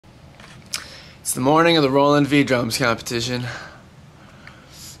It's the morning of the Roland V-Drums competition.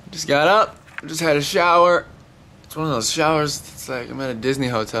 Just got up, just had a shower. It's one of those showers, it's like, I'm at a Disney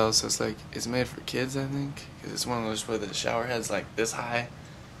hotel, so it's like, it's made for kids, I think. Cause it's one of those where the shower head's like this high.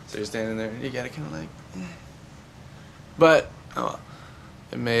 So you're standing there, and you gotta kinda like, But, oh well.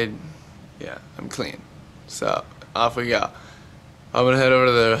 It made, yeah, I'm clean. So, off we go. I'm gonna head over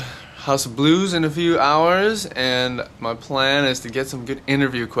to the House of Blues in a few hours, and my plan is to get some good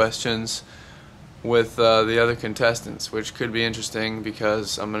interview questions with the other contestants, which could be interesting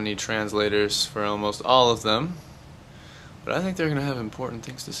because I'm gonna need translators for almost all of them. But I think they're gonna have important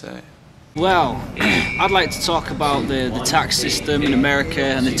things to say. Well, I'd like to talk about the tax system in America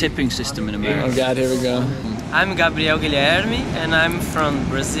and the tipping system in America. Oh God, here we go. I'm Gabriel Guilherme and I'm from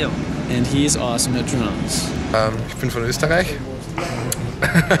Brazil. And he's awesome at drums. Ich bin von Österreich.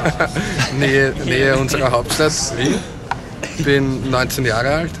 Nähe unserer Hauptstadt Wien. Ich bin 19 Jahre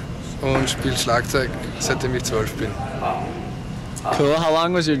alt und spiele Schlagzeug, seitdem ich 12 bin. Cool. How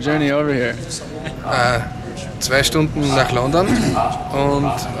long was your journey over here? 2 Stunden nach London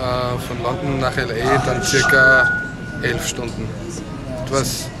und von London nach LA dann circa 11 Stunden.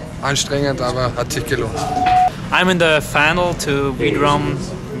 Etwas anstrengend, aber hat sich gelohnt. I'm in the final to V-Drum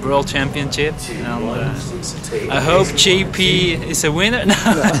World Championship, and I hope JP is a winner.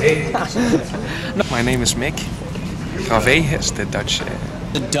 My name is Mick. Bouvet is the Dutch.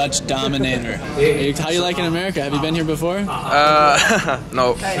 The Dutch Dominator. How you like in America? Have you been here before?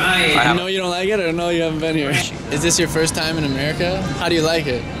 No. You know you don't like it, or no you haven't been here? Is this your first time in America? How do you like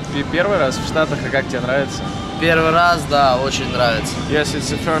it? Первый раз в Штатах, и как тебе нравится? Первый раз, да, очень нравится. Yes, it's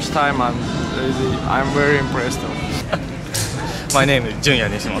the first time. I'm very impressed. My name is Junya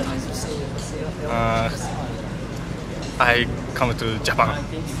Nishimoto. I come to Japan.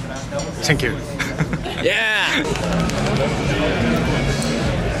 Thank you. Yeah!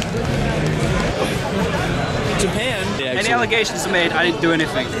 Japan? Any allegations are made, I didn't do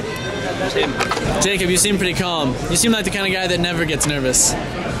anything. Just him. Jacob, you seem pretty calm. You seem like the kind of guy that never gets nervous.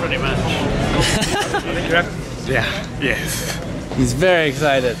 Pretty much. Yeah, yes. He's very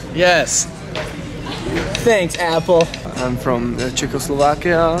excited. Yes. Thanks, Apple. I'm from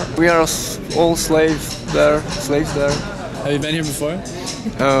Czechoslovakia. We are all slaves there. Have you been here before?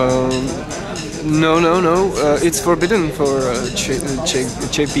 No. It's forbidden for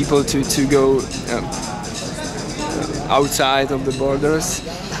Czech people to go outside of the borders.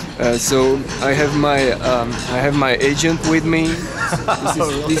 So I have my agent with me.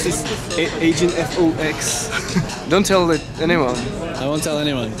 This is Agent FOX. Don't tell anyone. I won't tell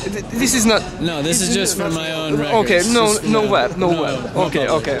anyone. This is not. No, this is just for my own records. Okay, no web. No Okay.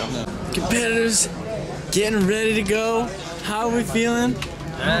 No. Competitors, getting ready to go. How are we feeling?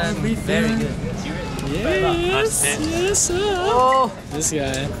 Very good. Yes. Oh, this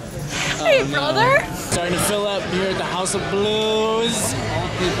guy. Hey, brother. Starting to fill up here at the House of Blues.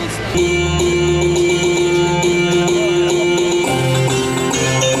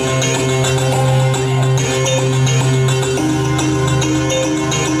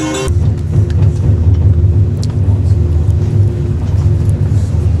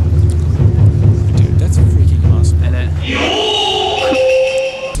 Dude, that's freaking awesome.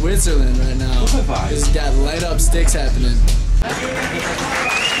 Switzerland right now. Just got light up sticks happening.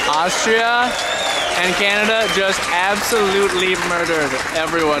 Austria and Canada just absolutely murdered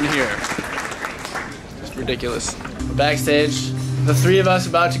everyone here. It's ridiculous. Backstage, the three of us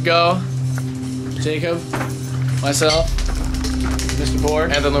about to go. Jacob, myself, Mr. Bohr,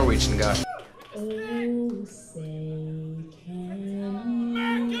 and the Norwegian guy.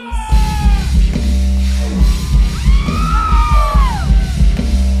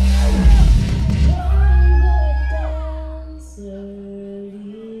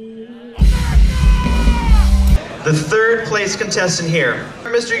 The third place contestant here,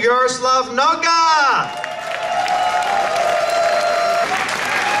 Mr. Yaroslav Noga.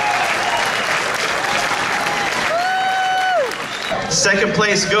 Second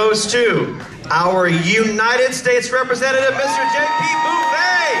place goes to our United States representative, Mr. JP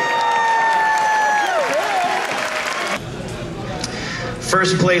Bouvet.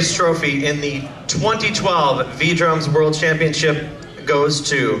 First place trophy in the 2012 V-Drums World Championship goes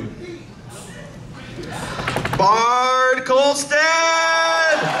to Bard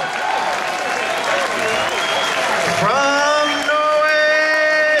Kolstad from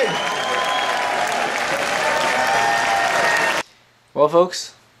Norway. Well,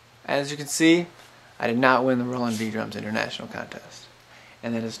 folks, as you can see, I did not win the Roland V-Drums International Contest.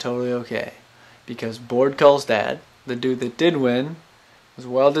 And that is totally okay, because Bard Kolstad, the dude that did win, was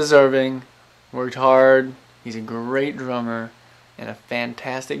well deserving, worked hard, he's a great drummer, and a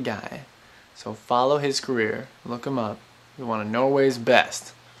fantastic guy. So follow his career, look him up. He's one of Norway's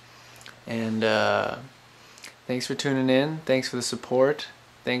best. And thanks for tuning in. Thanks for the support.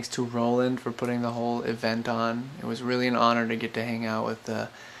 Thanks to Roland for putting the whole event on. It was really an honor to get to hang out with the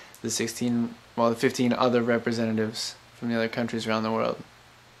 15 other representatives from the other countries around the world.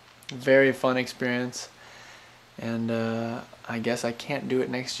 Very fun experience. And I guess I can't do it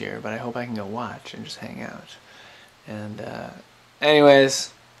next year, but I hope I can go watch and just hang out. And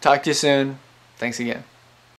anyways, talk to you soon. Thanks again.